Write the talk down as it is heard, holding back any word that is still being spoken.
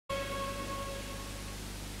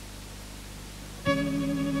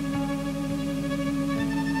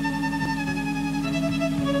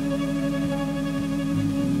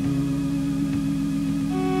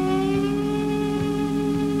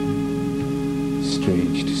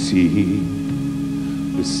strange to see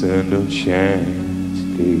the sun don't shine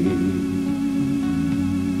today.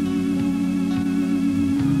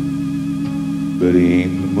 But he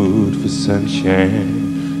ain't in the mood for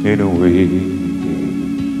sunshine in a way.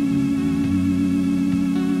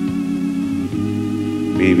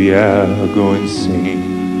 Maybe I'll go insane.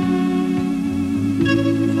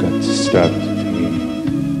 I've got to stop the pain.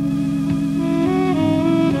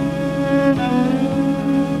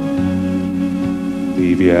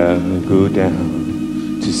 Maybe I'll go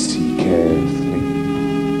down to see Kathleen.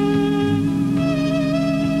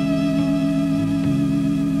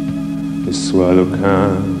 The swallow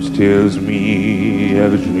comes, tells me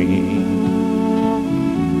of a dream.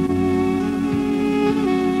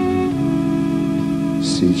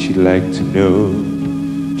 Said she'd like to know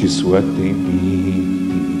just what they mean.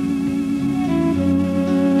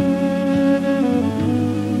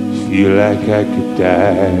 Feel like I could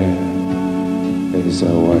die as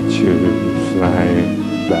I watch her flying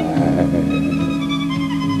by.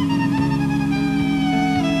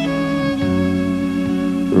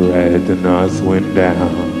 Ride the north wind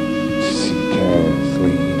down to see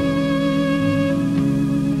Kathleen.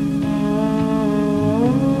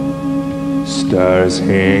 Stars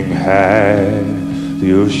hang high, the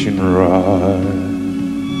ocean roars.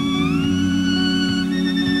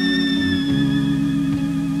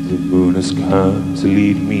 The moon has come to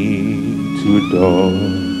lead me to a door.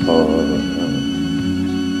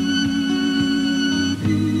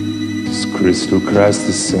 This crystal across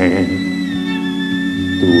the sand,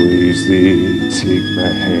 the waves they take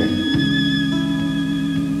my hand.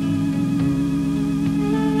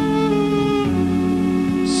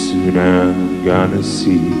 Soon I'm gonna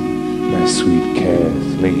see my sweet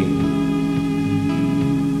Kathleen.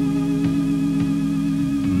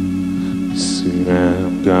 Soon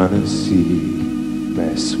I'm gonna see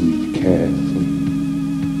my sweet Kathleen.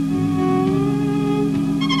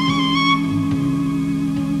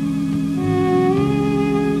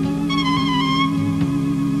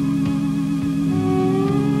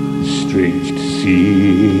 Strange to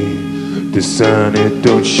see the sun, it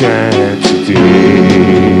don't shine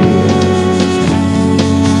today.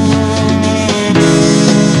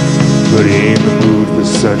 But he ain't in the mood for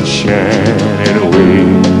sunshine in a way.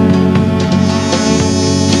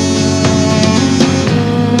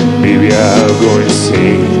 Maybe I'll go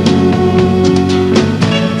insane.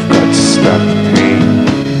 I've got to stop the pain.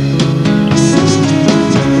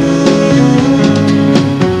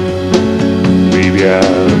 Maybe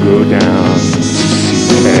I'll go down to see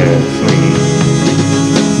Kathleen.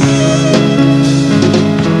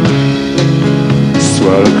 The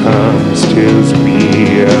swallow comes, tells me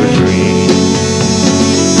of a dream.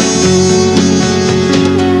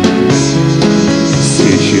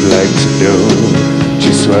 Said she'd like to know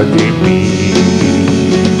just what they mean.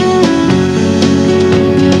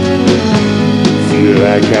 Feel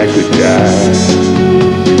like I could die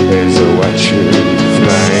as I watch her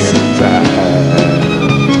flying by.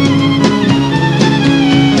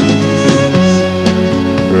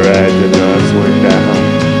 Ride the north wind down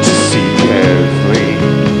to see Kathleen.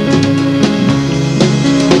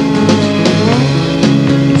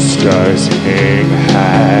 Stars hang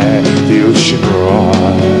high, the ocean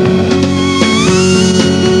roars.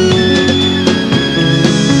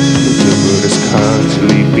 To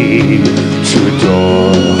lead me